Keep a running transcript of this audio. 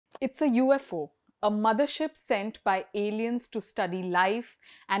It's a UFO, a mothership sent by aliens to study life,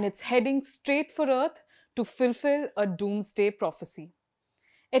 and it's heading straight for Earth to fulfill a doomsday prophecy.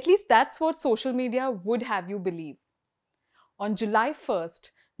 At least that's what social media would have you believe. On July 1st,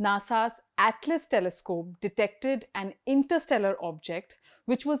 NASA's Atlas telescope detected an interstellar object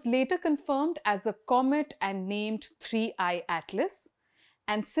which was later confirmed as a comet and named 3I Atlas.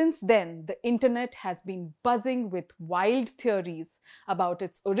 And since then, the internet has been buzzing with wild theories about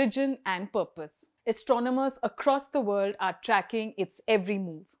its origin and purpose. Astronomers across the world are tracking its every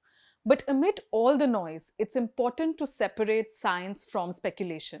move. But amid all the noise, it's important to separate science from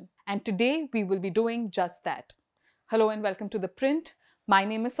speculation. And today, we will be doing just that. Hello and welcome to The Print. My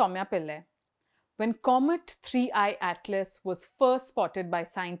name is Soumya Pillai. When Comet 3I Atlas was first spotted by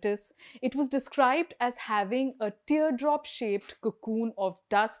scientists, it was described as having a teardrop-shaped cocoon of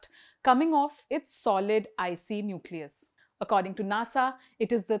dust coming off its solid icy nucleus. According to NASA,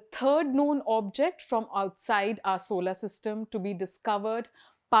 it is the third known object from outside our solar system to be discovered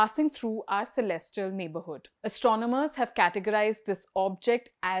passing through our celestial neighbourhood. Astronomers have categorized this object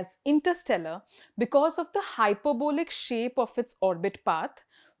as interstellar because of the hyperbolic shape of its orbit path,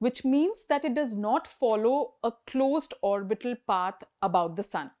 which means that it does not follow a closed orbital path about the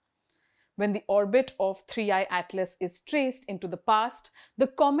Sun. When the orbit of 3I Atlas is traced into the past, the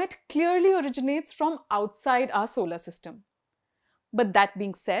comet clearly originates from outside our solar system. But that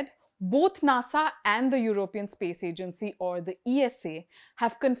being said, both NASA and the European Space Agency, or the ESA,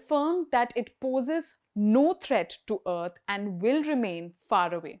 have confirmed that it poses no threat to Earth and will remain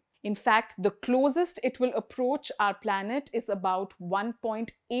far away. In fact, the closest it will approach our planet is about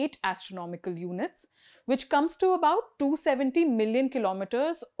 1.8 astronomical units, which comes to about 270 million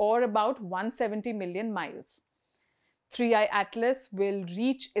kilometers or about 170 million miles. 3I Atlas will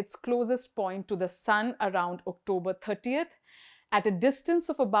reach its closest point to the Sun around October 30th, at a distance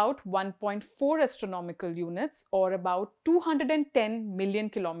of about 1.4 astronomical units or about 210 million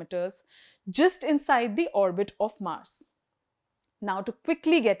kilometers, just inside the orbit of Mars. Now, to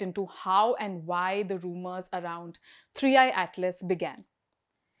quickly get into how and why the rumors around 3I Atlas began.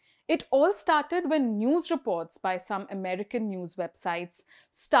 It all started when news reports by some American news websites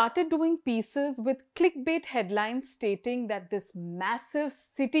started doing pieces with clickbait headlines stating that this massive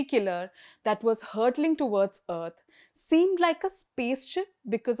city killer that was hurtling towards Earth seemed like a spaceship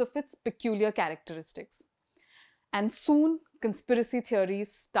because of its peculiar characteristics. And soon, conspiracy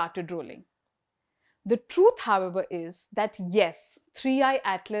theories started rolling. The truth, however, is that yes, 3I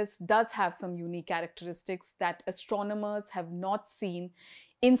Atlas does have some unique characteristics that astronomers have not seen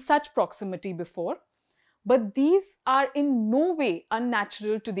in such proximity before, but these are in no way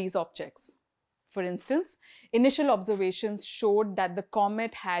unnatural to these objects. For instance, initial observations showed that the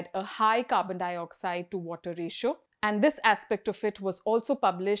comet had a high carbon dioxide to water ratio, and this aspect of it was also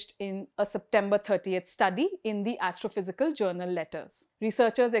published in a September 30th study in the Astrophysical Journal Letters.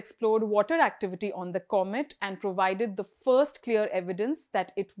 Researchers explored water activity on the comet and provided the first clear evidence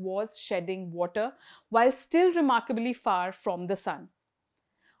that it was shedding water while still remarkably far from the Sun.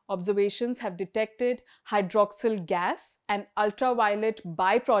 Observations have detected hydroxyl gas, an ultraviolet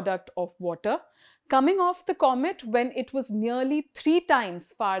byproduct of water, coming off the comet when it was nearly 3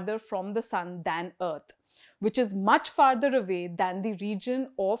 times farther from the Sun than Earth, which is much farther away than the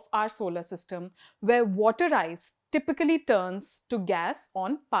region of our solar system where water ice typically turns to gas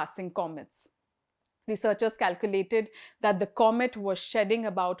on passing comets. Researchers calculated that the comet was shedding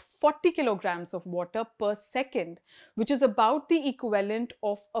about 40 kilograms of water per second, which is about the equivalent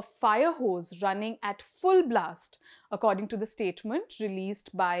of a fire hose running at full blast, according to the statement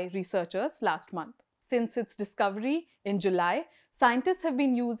released by researchers last month. Since its discovery in July, scientists have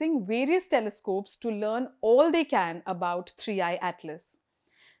been using various telescopes to learn all they can about 3I Atlas.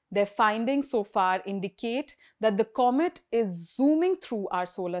 Their findings so far indicate that the comet is zooming through our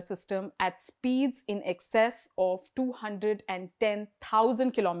solar system at speeds in excess of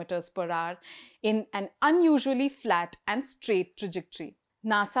 210,000 kilometers per hour in an unusually flat and straight trajectory.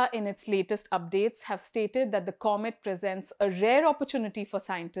 NASA, in its latest updates, have stated that the comet presents a rare opportunity for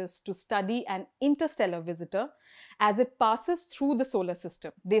scientists to study an interstellar visitor as it passes through the solar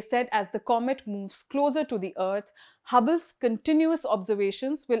system. They said as the comet moves closer to the Earth, Hubble's continuous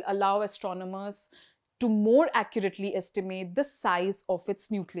observations will allow astronomers to more accurately estimate the size of its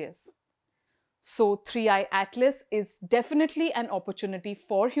nucleus. So 3I Atlas is definitely an opportunity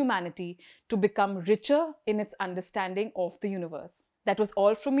for humanity to become richer in its understanding of the universe. That was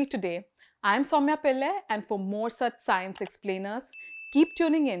all from me today. I am Soumya Pillai, and for more such science explainers, keep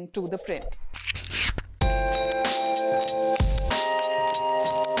tuning in to The Print.